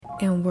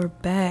and we're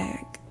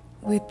back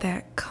with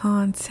that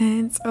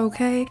content.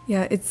 Okay,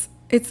 yeah, it's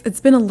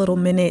been a little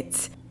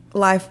minute.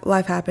 Life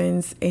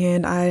happens,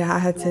 and I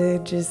had to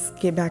just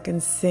get back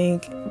in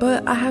sync,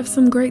 but I have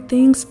some great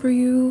things for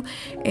you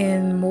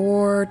and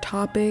more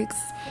topics,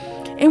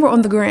 and we're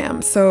on the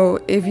gram, so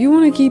if you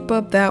want to keep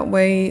up that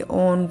way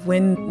on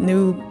when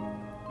new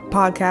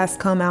podcasts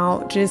come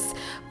out, just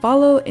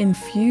follow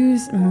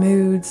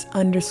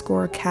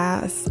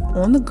infusmoods_cast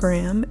on the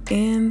gram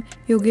and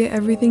you'll get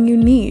everything you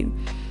need.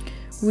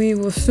 We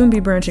will soon be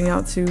branching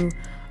out to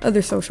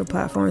other social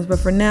platforms, but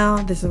for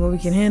now, this is what we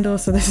can handle,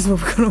 so this is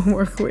what we're going to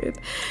work with,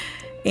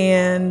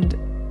 and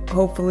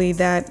hopefully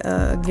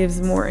that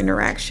gives more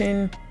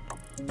interaction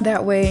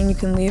that way, and you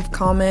can leave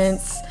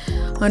comments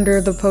under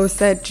the post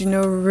that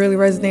really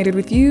resonated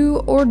with you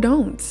or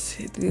don't.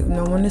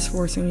 No one is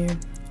forcing you.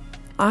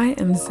 I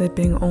am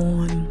sipping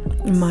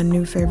on my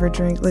new favorite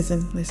drink.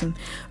 Listen, we're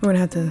gonna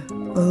have to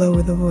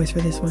lower the voice for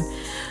this one.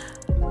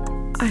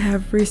 I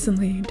have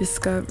recently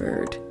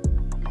discovered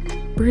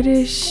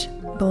British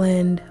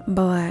Blend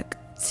Black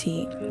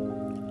Tea.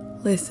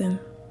 Listen,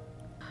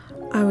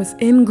 I was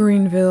in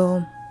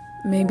Greenville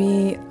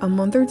maybe a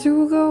month or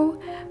two ago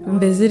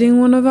visiting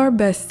one of our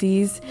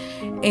besties,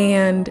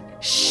 and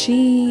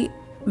she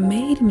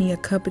made me a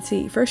cup of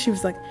tea. First she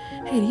was like,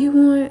 hey, do you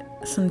want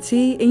some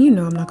tea? And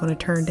I'm not going to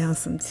turn down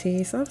some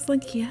tea. So I was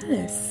like,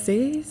 yes,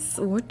 sis,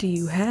 what do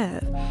you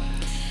have?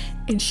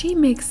 And she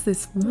makes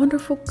this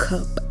wonderful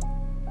cup,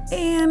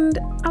 and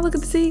I look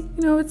at the tea,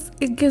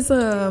 it gives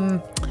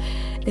an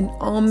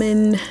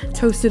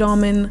toasted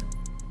almond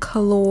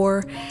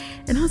color,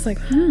 and I was like,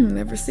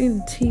 never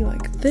seen tea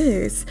like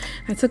this.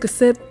 I took a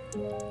sip.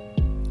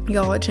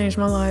 Y'all, it changed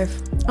my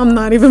life. I'm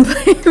not even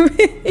playing.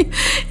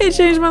 It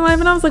changed my life,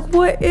 and I was like,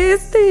 what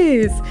is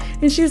this?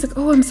 And she was like,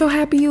 oh, I'm so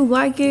happy you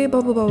like it,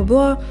 blah blah blah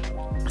blah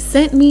blah.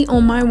 Sent me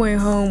on my way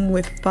home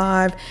with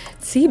 5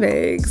 tea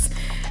bags,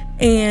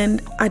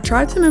 and I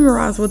tried to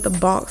memorize what the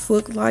box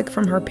looked like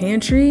from her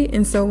pantry,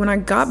 and so when I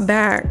got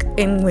back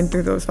and went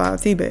through those 5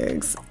 tea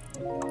bags,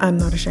 I'm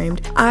not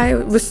ashamed, I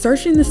was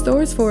searching the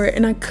stores for it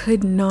and I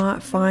could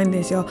not find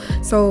this, y'all.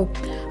 So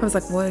I was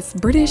like, well, it's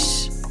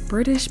British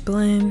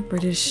blend,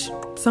 British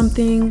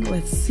something,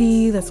 let's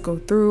see, let's go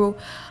through.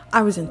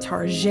 I was in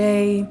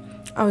Target,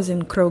 I was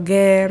in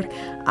Kroger,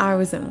 I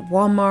was in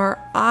Walmart.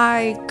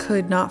 I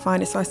could not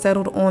find it, so I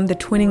settled on the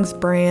Twinings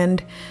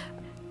brand,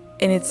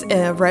 and it's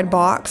a red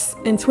box,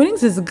 and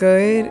Twinings is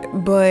good,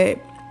 but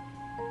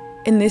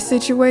in this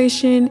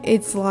situation,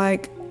 it's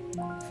like,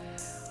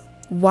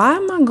 why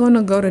am I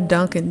gonna go to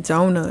Dunkin'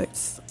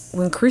 Donuts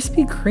when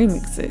Krispy Kreme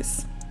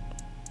exists?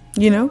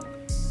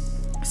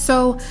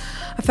 So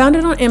I found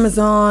it on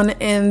Amazon,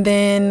 and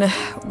then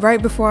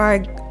right before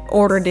I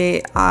ordered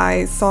it,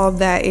 I saw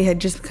that it had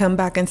just come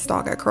back in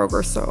stock at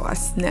Kroger, so I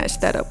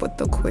snatched that up with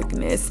the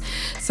quickness.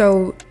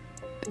 So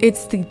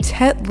it's the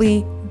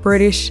Tetley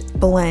British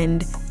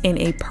Blend in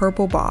a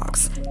purple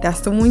box.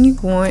 That's the one you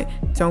want.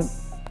 Don't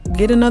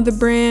get another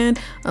brand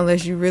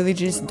unless you really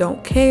just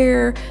don't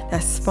care.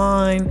 That's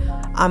fine.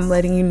 I'm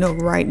letting you know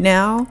right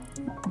now,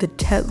 the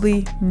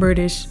Tetley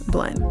British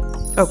Blend.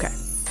 Okay.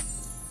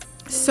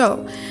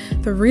 So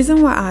the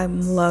reason why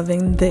I'm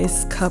loving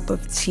this cup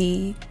of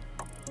tea,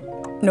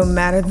 no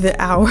matter the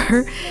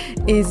hour,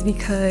 is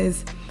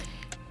because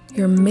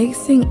you're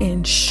mixing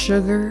in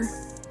sugar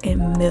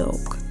and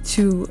milk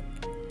to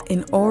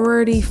an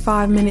already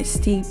 5-minute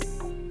steeped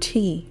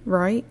tea,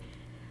 right?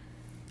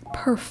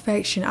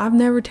 Perfection. I've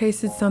never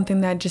tasted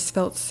something that just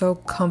felt so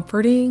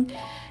comforting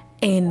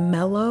and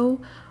mellow,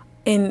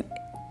 and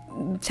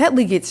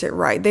Tetley gets it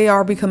right. They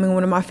are becoming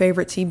one of my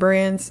favorite tea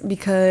brands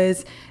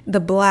because the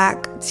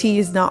black tea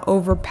is not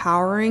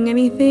overpowering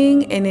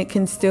anything, and it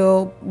can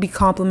still be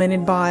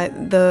complemented by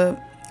the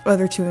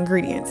other 2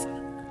 ingredients.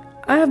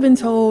 I have been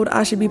told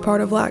I should be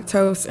part of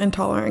lactose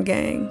intolerant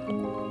gang,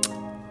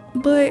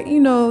 but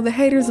the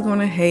haters are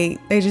gonna hate.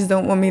 They just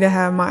don't want me to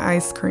have my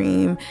ice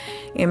cream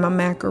and my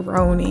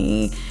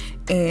macaroni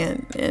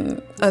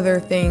and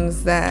other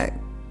things that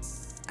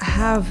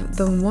have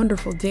the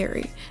wonderful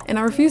dairy. And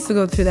I refuse to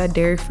go to that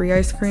dairy-free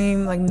ice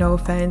cream. Like, no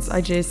offense,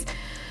 I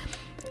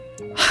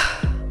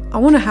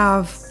want to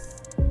have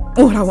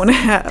what I want to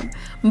have.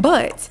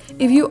 But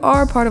if you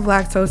are part of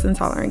lactose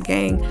intolerant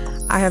gang,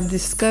 I have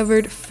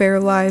discovered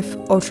Fairlife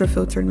ultra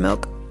filtered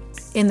milk,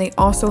 and they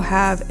also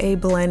have a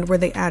blend where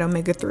they add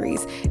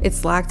omega-3s.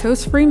 It's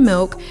lactose-free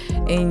milk,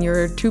 and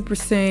your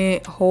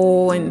 2%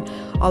 whole and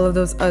all of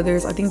those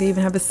others. I think they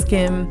even have a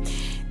skim,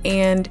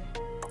 and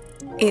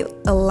it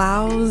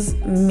allows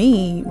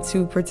me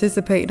to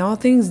participate in all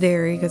things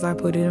dairy because I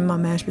put it in my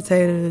mashed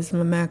potatoes,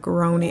 my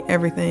macaroni,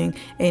 everything,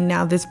 and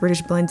now this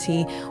British blend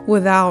tea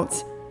without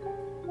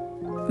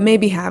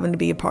maybe having to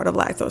be a part of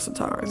lactose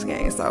intolerance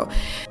gang. So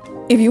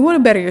if you want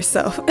to better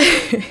yourself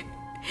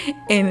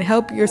and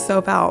help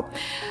yourself out,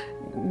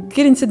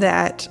 get into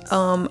that.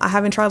 I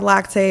haven't tried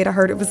Lactate. I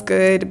heard it was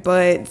good,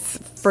 but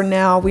for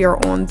now we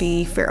are on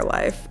the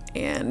Fairlife,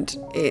 and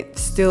it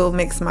still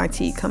makes my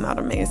tea come out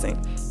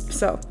amazing.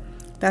 So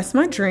that's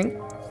my drink.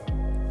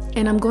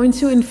 And I'm going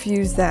to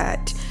infuse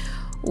that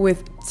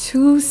with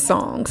 2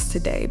 songs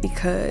today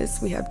because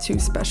we have 2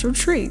 special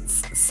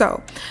treats.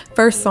 So,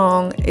 first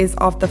song is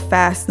off the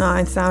Fast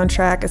 9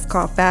 soundtrack. It's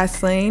called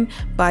Fast Lane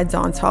by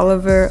Don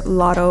Toliver,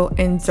 Lotto,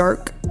 and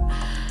Durk.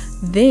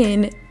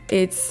 Then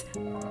it's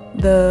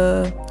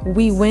the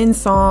We Win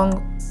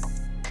song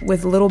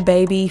with Lil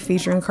Baby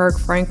featuring Kirk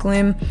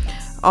Franklin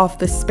off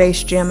the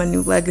Space Jam: A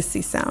New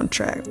Legacy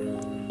soundtrack.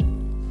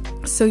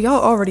 So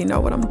y'all already know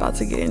what I'm about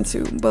to get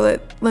into,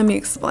 but let me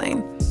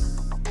explain.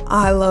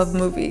 I love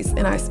movies,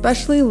 and I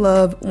especially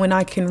love when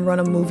I can run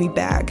a movie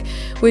back,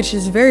 which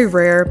is very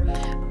rare.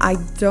 I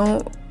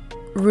don't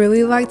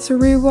really like to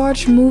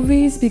rewatch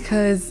movies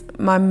because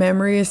my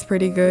memory is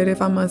pretty good,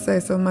 if I must say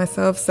so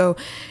myself. So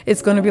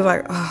it's going to be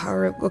like,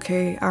 oh,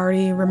 okay, I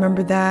already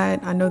remember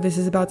that. I know this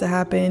is about to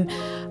happen.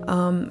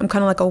 I'm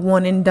kind of like a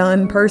one and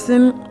done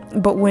person.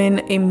 But when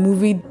a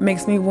movie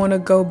makes me want to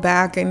go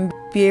back and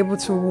be able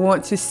to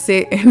want to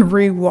sit and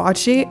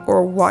rewatch it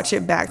or watch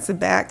it back to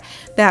back,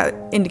 that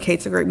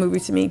indicates a great movie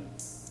to me.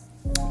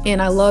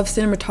 And I love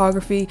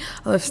cinematography.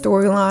 I love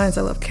storylines.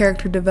 I love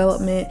character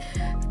development.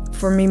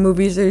 For me,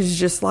 movies is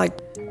just like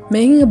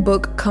making a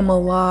book come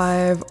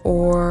alive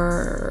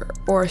or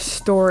a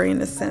story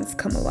in a sense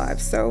come alive.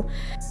 So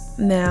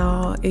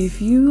now,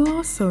 if you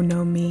also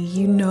know me,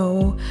 you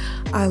know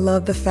I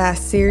love the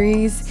Fast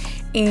series,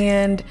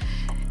 and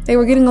they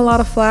were getting a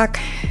lot of flack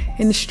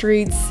in the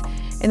streets,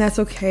 and that's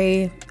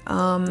okay.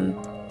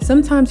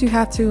 Sometimes you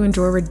have to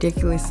enjoy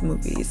ridiculous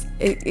movies.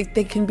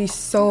 They can be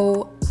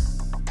so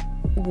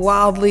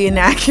wildly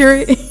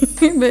inaccurate,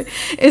 but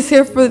it's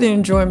here for the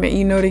enjoyment,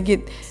 to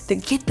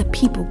get the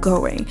people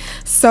going.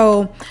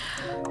 So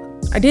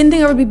I didn't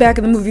think I would be back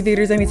in the movie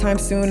theaters anytime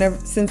soon, ever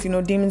since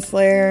Demon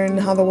Slayer and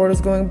how the world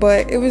is going,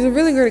 but it was a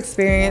really great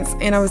experience,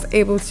 and I was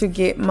able to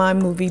get my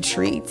movie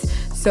treats.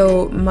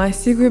 So my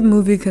secret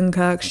movie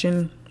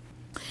concoction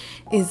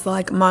is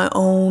like my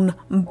own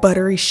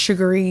buttery,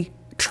 sugary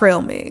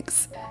trail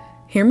mix.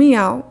 Hear me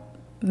out,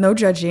 no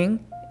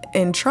judging,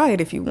 and try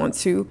it if you want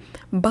to,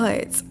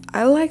 but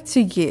I like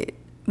to get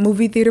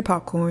movie theater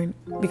popcorn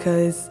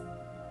because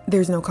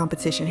there's no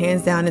competition.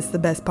 Hands down, it's the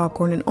best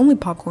popcorn and only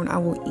popcorn I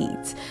will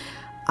eat.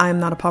 I'm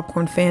not a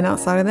popcorn fan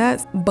outside of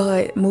that,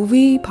 but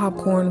movie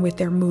popcorn with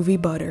their movie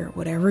butter,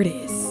 whatever it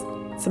is,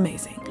 it's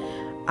amazing.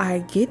 I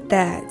get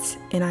that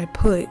and I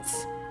put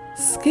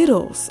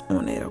Skittles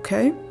on it,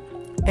 okay?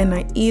 And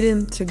I eat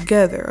them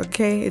together,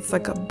 okay? It's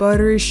like a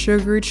buttery,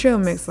 sugary trail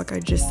mix, like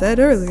I just said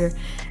earlier,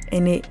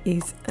 and it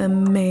is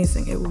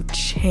amazing. It will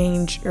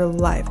change your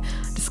life.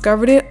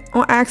 Discovered it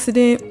on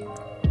accident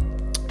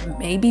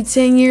maybe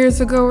 10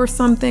 years ago or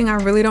something. I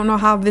really don't know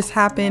how this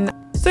happened.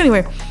 So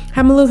anyway,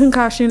 had my little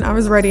concoction. I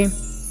was ready.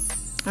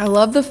 I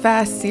love the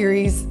Fast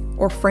series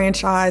or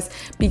franchise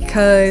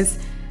because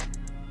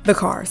the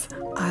cars.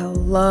 I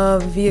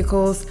love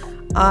vehicles.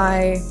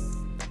 I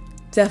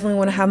definitely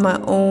want to have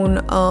my own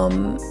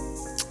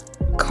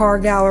car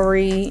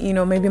gallery,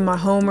 maybe in my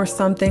home or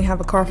something, have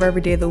a car for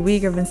every day of the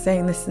week. I've been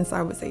saying this since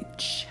I was a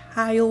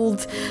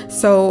child.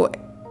 So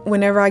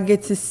whenever I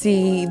get to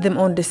see them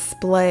on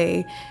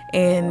display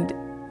and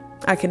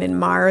I can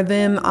admire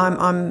them,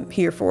 I'm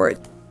here for it.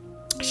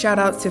 Shout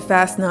out to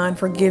Fast 9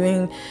 for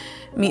giving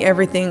me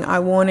everything I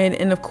wanted.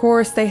 And of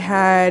course they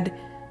had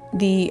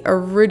the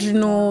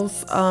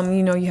originals.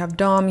 You have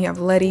Dom, you have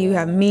Letty, you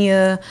have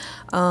Mia,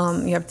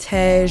 you have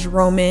Tej,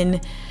 Roman,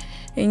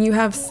 and you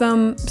have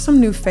some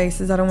new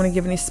faces. I don't want to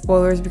give any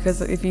spoilers because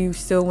if you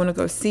still want to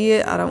go see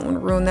it, I don't want to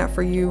ruin that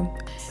for you.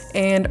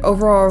 And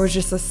overall, it was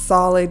just a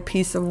solid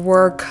piece of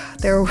work.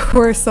 There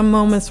were some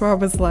moments where I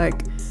was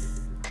like,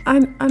 I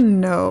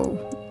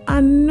know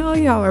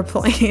y'all are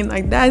playing.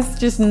 Like, that's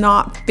just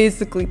not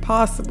physically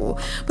possible.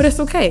 But it's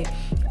okay.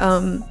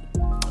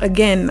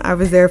 Again, I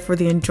was there for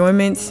the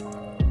enjoyment,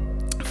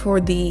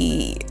 for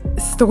the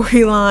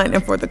storyline,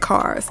 and for the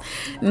cars.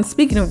 And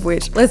speaking of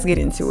which, let's get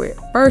into it.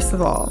 First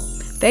of all,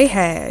 they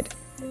had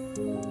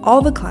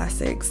all the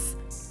classics,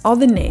 all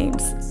the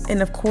names,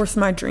 and of course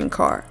my dream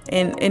car.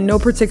 And in no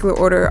particular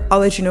order, I'll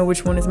let you know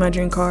which one is my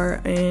dream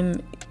car,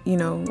 and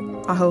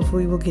I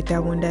hopefully will get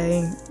that one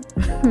day.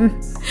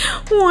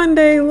 One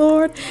day,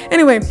 Lord.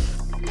 Anyway,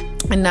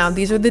 and now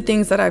these are the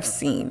things that I've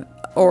seen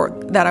or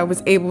that I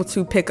was able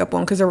to pick up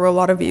on because there were a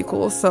lot of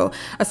vehicles. So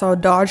I saw a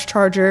Dodge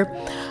Charger,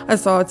 I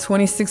saw a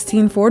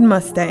 2016 Ford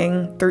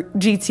Mustang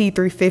GT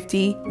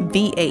 350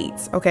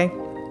 V8, okay?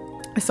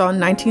 I saw a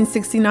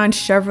 1969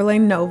 Chevrolet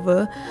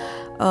Nova.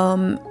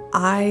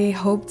 I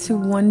hope to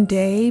one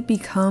day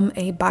become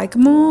a bike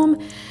mom.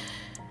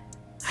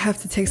 I have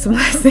to take some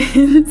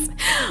lessons.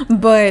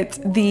 But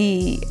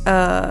the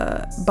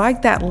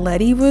bike that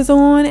Letty was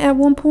on at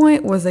one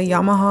point was a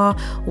Yamaha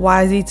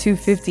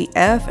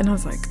YZ250F. And I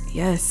was like,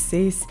 yes,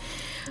 sis.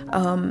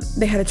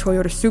 They had a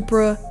Toyota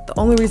Supra. The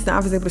only reason I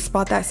was able to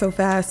spot that so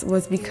fast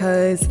was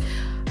because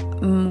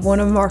one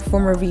of our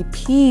former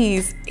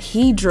VPs,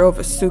 he drove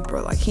a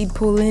Supra. Like, he'd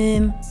pull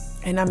in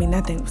And I mean,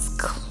 that thing was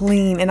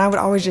clean. And I would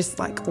always just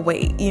like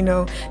wait,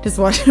 just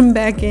watch him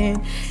back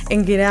in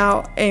and get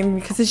out. And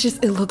because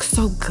it looks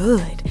so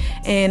good.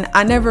 And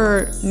I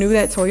never knew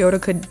that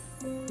Toyota could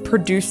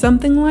produce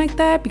something like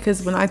that,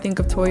 because when I think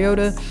of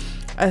Toyota,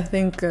 I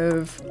think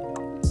of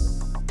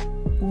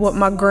what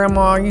my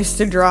grandma used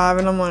to drive.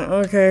 And I'm like,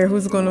 okay,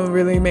 who's going to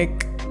really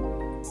make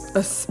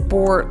a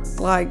sport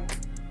like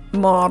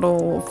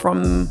model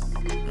from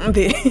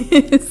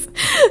this?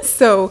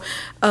 So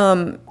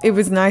it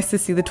was nice to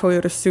see the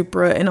Toyota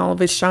Supra in all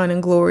of its shine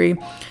and glory.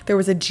 There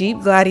was a Jeep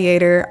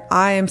Gladiator.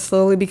 I am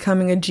slowly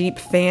becoming a Jeep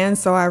fan,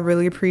 so I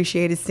really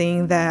appreciated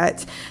seeing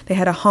that. They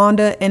had a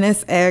Honda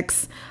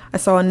NSX. I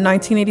saw a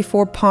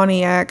 1984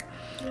 Pontiac.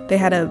 They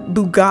had a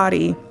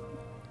Bugatti,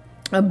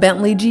 a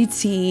Bentley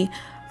GT.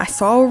 I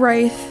saw a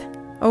Wraith.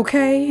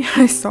 Okay,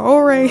 I saw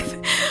a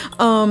Wraith.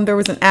 There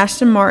was an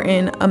Aston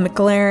Martin, a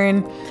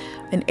McLaren,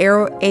 an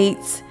Aero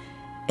 8,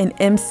 an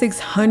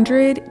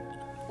M600.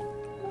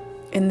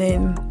 And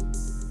then,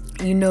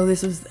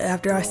 this was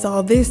after I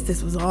saw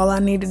this was all I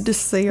needed to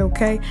see,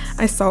 okay?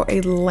 I saw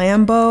a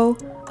Lambo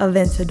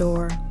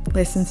Aventador.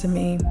 Listen to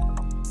me.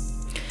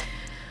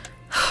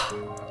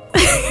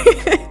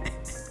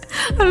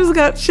 I just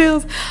got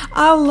chills.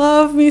 I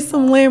love me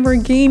some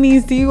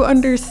Lamborghinis. Do you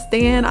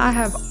understand?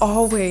 I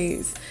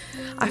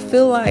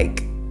feel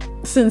like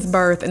since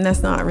birth, and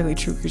that's not really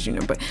true because,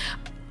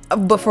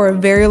 but for a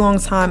very long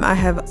time, I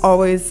have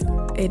always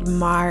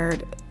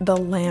admired the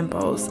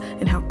Lambos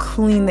and how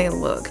clean they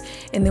look.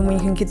 And then when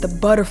you can get the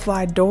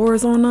butterfly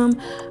doors on them,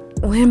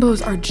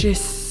 Lambos are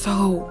just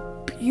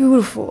so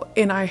beautiful.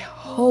 And I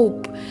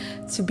hope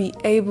to be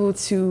able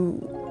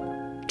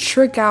to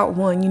trick out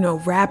one,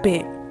 wrap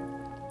it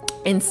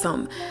in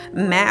some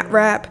matte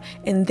wrap.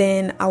 And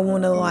then I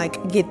want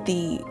to get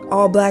the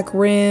all black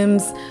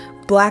rims,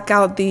 black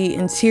out the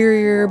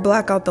interior,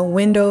 black out the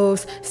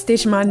windows,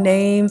 stitch my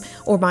name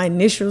or my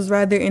initials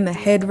rather in the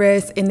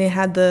headrest, and then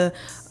have the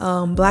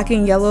black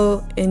and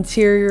yellow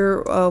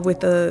interior with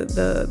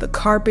the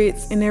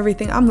carpets and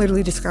everything. I'm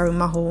literally describing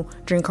my whole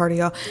dream car to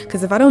y'all,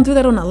 because if I don't do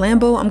that on a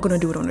Lambo, I'm gonna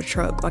do it on a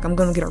truck. I'm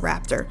gonna get a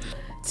Raptor.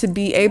 To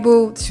be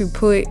able to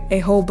put a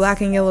whole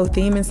black and yellow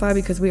theme inside,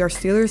 because we are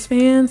Steelers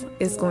fans,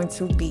 is going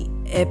to be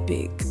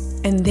epic.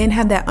 And then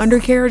have that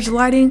undercarriage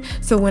lighting,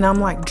 so when I'm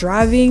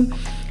driving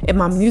and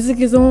my music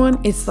is on,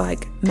 it's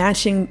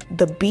matching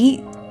the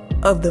beat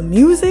of the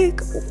music.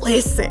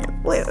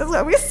 Listen, it's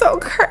gonna be so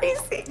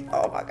crazy.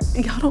 Oh my God,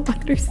 y'all don't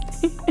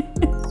understand.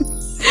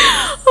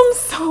 I'm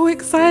so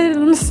excited.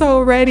 I'm so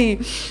ready.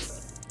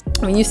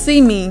 When you see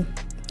me,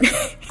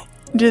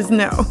 just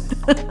know.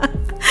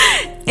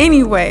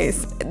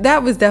 Anyways,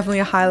 that was definitely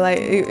a highlight.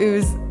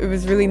 It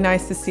was really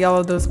nice to see all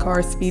of those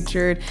cars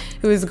featured.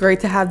 It was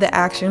great to have the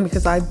action,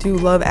 because I do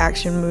love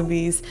action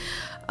movies.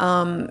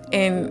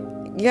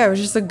 And yeah, it was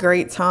just a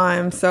great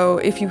time. So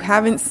if you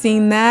haven't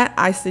seen that,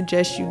 I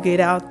suggest you get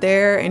out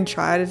there and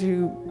try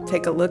to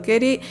take a look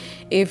at it.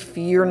 If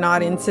you're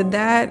not into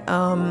that,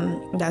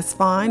 that's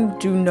fine.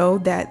 Do know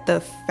that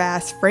the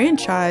Fast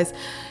franchise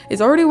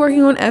is already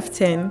working on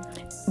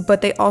F10,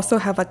 but they also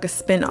have a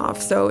spin-off.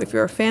 So if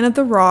you're a fan of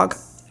The Rock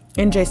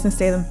and Jason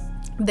Statham,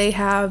 they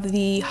have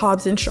the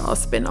Hobbs and Shaw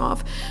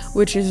spin-off,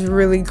 which is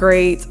really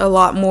great. A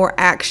lot more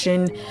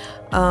action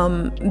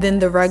than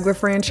the regular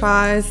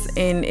franchise,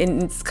 and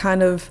it's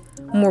kind of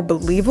more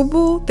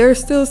believable. There's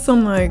still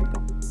some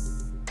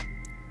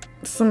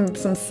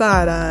some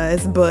side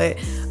eyes, but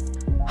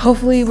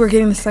hopefully we're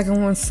getting the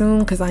second one soon,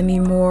 because I need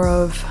more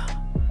of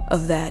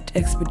that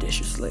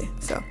expeditiously.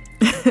 So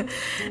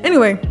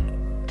anyway,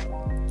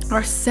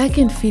 our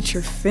second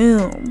feature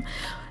film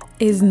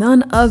is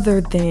none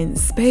other than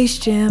Space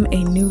Jam: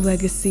 A New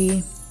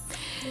Legacy.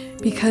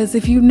 Because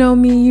if you know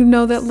me, you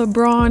know that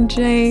LeBron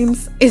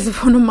James is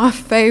one of my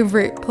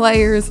favorite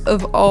players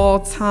of all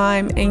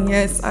time. And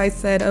yes, I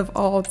said of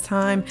all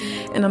time,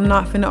 and I'm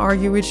not finna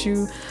argue with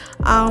you.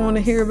 I don't want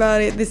to hear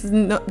about it.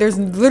 There's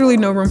literally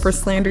no room for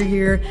slander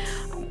here.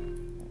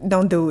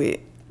 Don't do it.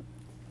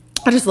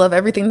 I just love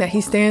everything that he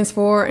stands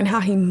for and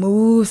how he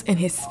moves and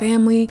his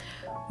family.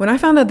 When I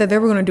found out that they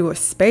were going to do a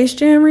Space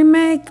Jam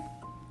remake,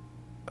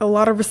 a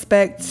lot of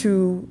respect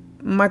to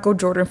Michael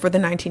Jordan for the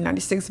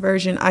 1996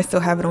 version. I still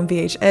have it on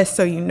VHS,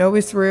 so you know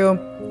it's real.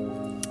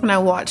 And I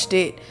watched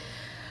it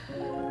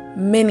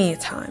many a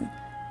time.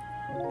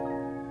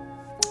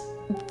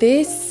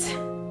 This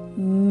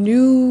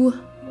new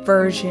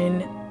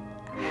version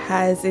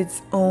has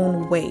its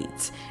own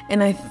weight,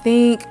 and I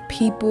think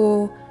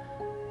people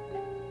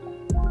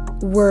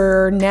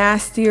were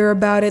nastier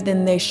about it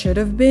than they should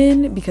have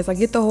been, because I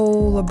get the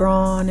whole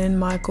LeBron and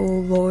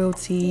Michael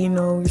loyalty,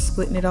 you're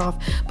splitting it off,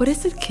 but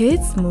it's a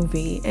kids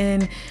movie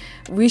and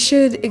we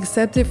should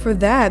accept it for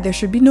that. There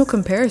should be no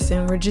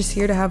comparison. We're just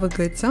here to have a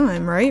good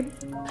time, right?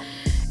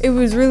 It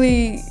was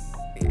really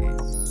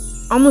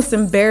almost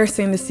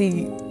embarrassing to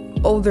see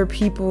older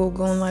people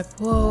going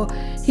well,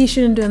 he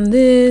shouldn't have done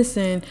this,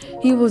 and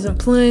he wasn't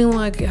playing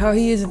like how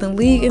he is in the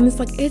league. And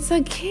it's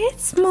a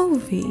kids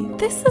movie.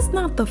 This is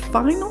not the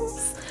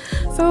finals.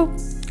 So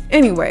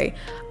anyway,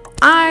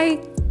 I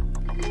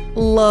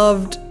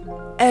loved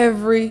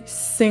every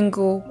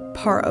single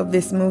part of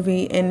this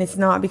movie, and it's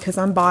not because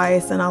I'm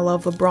biased and I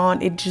love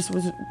LeBron. It just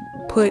was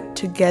put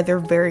together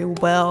very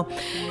well,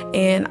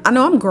 and I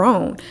know I'm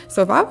grown,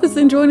 so if I was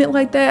enjoying it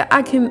like that,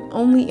 I can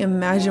only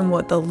imagine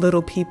what the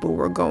little people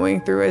were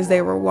going through as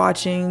they were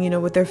watching, you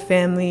know, with their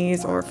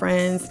families or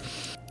friends.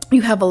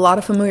 You have a lot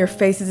of familiar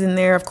faces in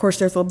there. Of course,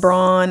 there's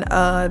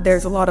LeBron.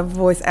 There's a lot of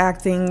voice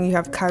acting. You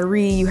have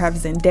Kyrie. You have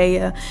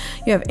Zendaya.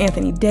 You have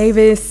Anthony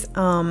Davis.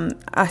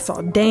 I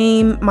saw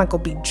Dame, Michael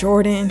B.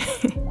 Jordan.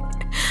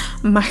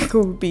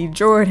 Michael B.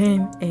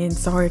 Jordan. And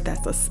sorry if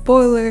that's a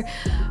spoiler,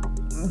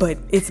 but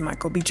it's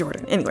Michael B.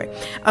 Jordan. Anyway,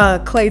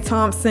 Klay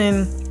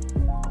Thompson.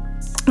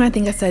 I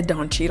think I said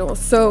Don Cheadle.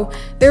 So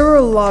there were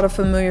a lot of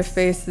familiar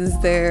faces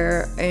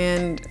there,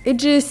 and it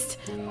just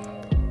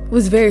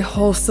was very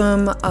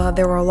wholesome.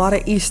 There were a lot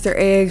of Easter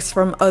eggs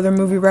from other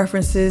movie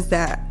references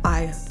that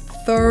I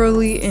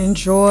thoroughly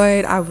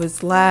enjoyed. I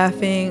was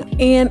laughing,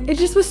 and it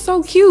just was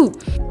so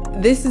cute.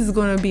 This is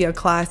going to be a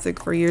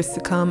classic for years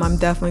to come. I'm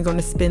definitely going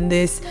to spin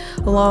this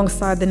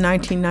alongside the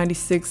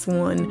 1996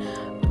 one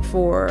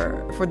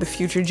for the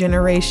future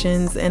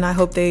generations, and I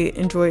hope they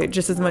enjoy it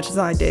just as much as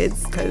I did,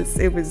 because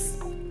it was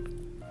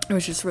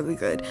just really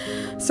good.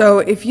 So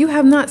if you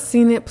have not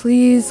seen it,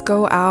 please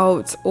go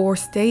out or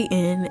stay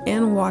in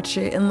and watch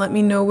it and let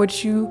me know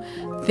what you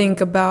think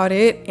about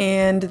it,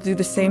 and do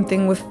the same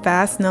thing with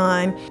Fast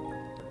 9.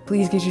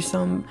 Please get you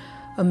some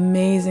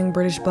amazing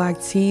British black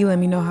tea. Let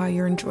me know how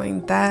you're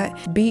enjoying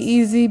that. Be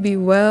easy, be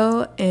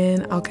well,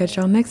 and I'll catch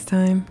y'all next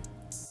time.